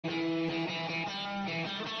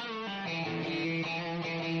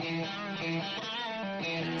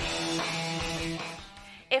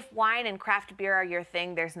wine and craft beer are your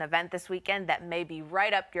thing, there's an event this weekend that may be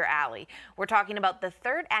right up your alley. We're talking about the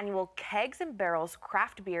 3rd annual Kegs and Barrels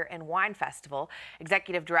Craft Beer and Wine Festival.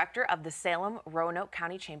 Executive Director of the Salem-Roanoke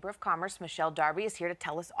County Chamber of Commerce, Michelle Darby, is here to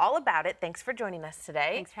tell us all about it. Thanks for joining us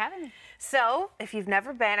today. Thanks for having me. So, if you've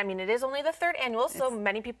never been, I mean, it is only the 3rd annual, so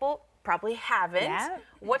many people probably haven't. Yeah.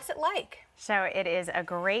 What's it like? So it is a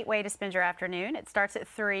great way to spend your afternoon. It starts at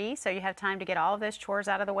 3, so you have time to get all of those chores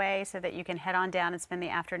out of the way so that you can head on down and spend the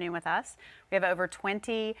afternoon with us. We have over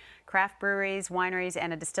 20 craft breweries, wineries,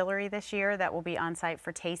 and a distillery this year that will be on site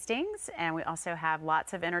for tastings. And we also have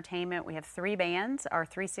lots of entertainment. We have 3 bands. Our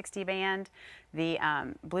 360 band, the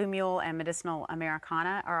Blue Mule and Medicinal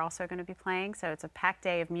Americana are also going to be playing. So it's a packed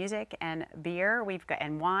day of music and beer. We've got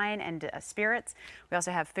and wine and spirits. We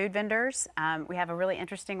also have food vendors. We have a really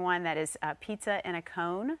interesting one that is pizza in a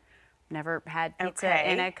cone. Never had pizza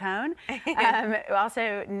in a cone.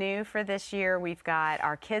 Also new for this year, we've got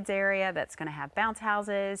our kids area that's going to have bounce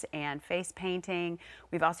houses and face painting.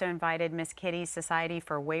 We've also invited Miss Kitty's Society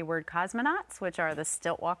for Wayward Cosmonauts, which are the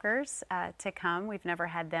stilt walkers, to come. We've never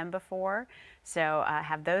had them before. So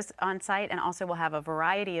have those on site, and also we'll have a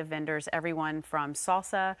variety of vendors, everyone from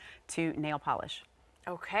salsa to nail polish.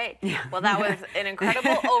 Okay. Well, that was an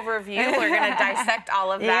incredible overview. We're going to dissect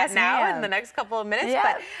all of that now in the next couple of minutes. Yeah.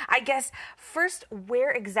 But I guess first, where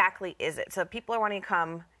exactly is it? So people are wanting to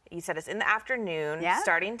come. You said it's in the afternoon,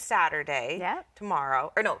 starting Saturday,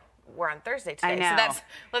 tomorrow. Or no, we're on Thursday today. I know. So that's,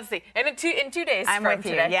 let's see, and in two days I'm from with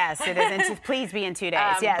you. today. Yes, it is. Please be in 2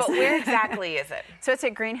 days. Yes. But where exactly is it? So it's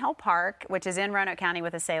at Green Hill Park, which is in Roanoke County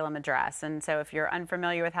with a Salem address. And so if you're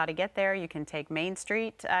unfamiliar with how to get there, you can take Main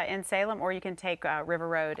Street in Salem, or you can take River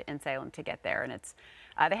Road in Salem to get there. And it's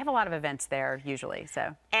they have a lot of events there usually.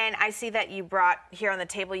 So. And I see that you brought here on the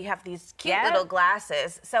table, you have these cute little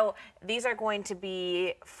glasses. So these are going to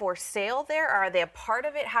be for sale there, or are they a part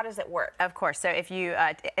of it? How does it work? Of course. So if you,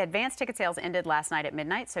 advanced ticket sales ended last night at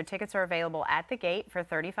midnight, so tickets are available at the gate for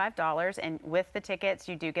 $35. And with the tickets,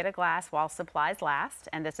 you do get a glass while supplies last.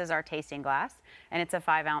 And this is our tasting glass, and it's a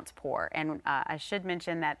 5-ounce pour. And I should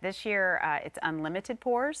mention that this year it's unlimited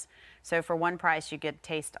pours. So for one price, you get to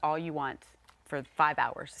taste all you want for 5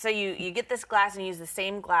 hours. So you get this glass and use the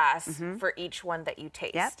same glass for each one that you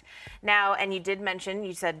taste. Yep. Now, and you did mention,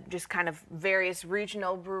 you said just kind of various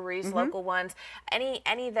regional breweries, local ones.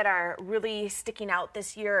 Any that are really sticking out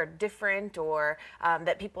this year or different, or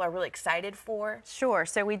that people are really excited for? Sure.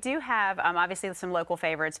 So we do have obviously some local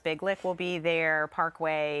favorites. Big Lick will be there,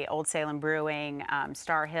 Parkway, Old Salem Brewing,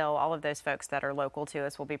 Star Hill, all of those folks that are local to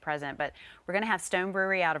us will be present. But we're going to have Stone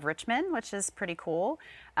Brewery out of Richmond, which is pretty cool.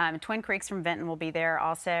 Twin Creeks from Benton will be there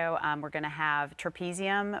also. We're going to have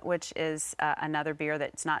Trapezium, which is another beer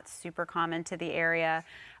that's not super common to the area.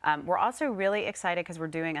 We're also really excited because we're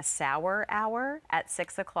doing a sour hour at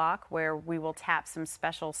 6 o'clock where we will tap some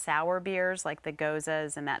special sour beers like the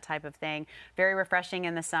Gozas and that type of thing. Very refreshing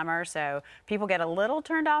in the summer, so people get a little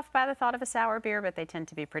turned off by the thought of a sour beer, but they tend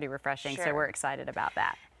to be pretty refreshing, so we're excited about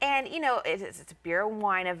that. And, you know, it's a beer and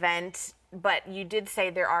wine event, but you did say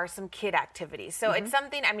there are some kid activities. So it's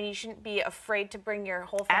something, I mean, you shouldn't be afraid to bring your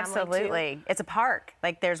whole family Absolutely. to. It's a park.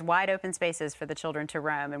 Like, there's wide open spaces for the children to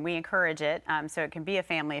roam, and we encourage it. So it can be a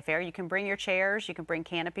family affair. You can bring your chairs, you can bring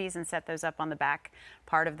canopies and set those up on the back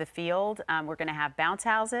part of the field. We're going to have bounce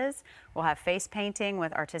houses. We'll have face painting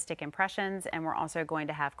with artistic impressions, and we're also going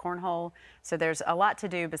to have cornhole. So there's a lot to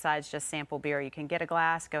do besides just sample beer. You can get a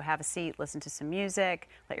glass, go have a seat, listen to some music,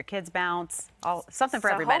 let your kids bounce, something for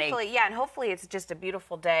everybody. Hopefully, and hopefully it's just a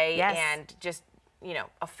beautiful day and just, you know,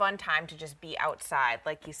 a fun time to just be outside.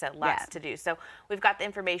 Like you said, lots to do. So we've got the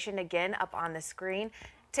information again up on the screen.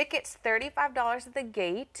 Tickets, $35 at the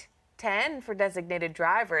gate. 10 for designated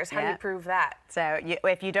drivers. How do you prove that? So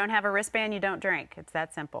if you don't have a wristband, you don't drink. It's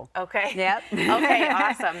that simple. Okay. Yep. Okay,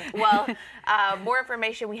 awesome. Well, more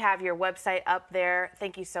information, we have your website up there.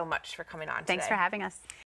 Thank you so much for coming on today. Thanks for having us.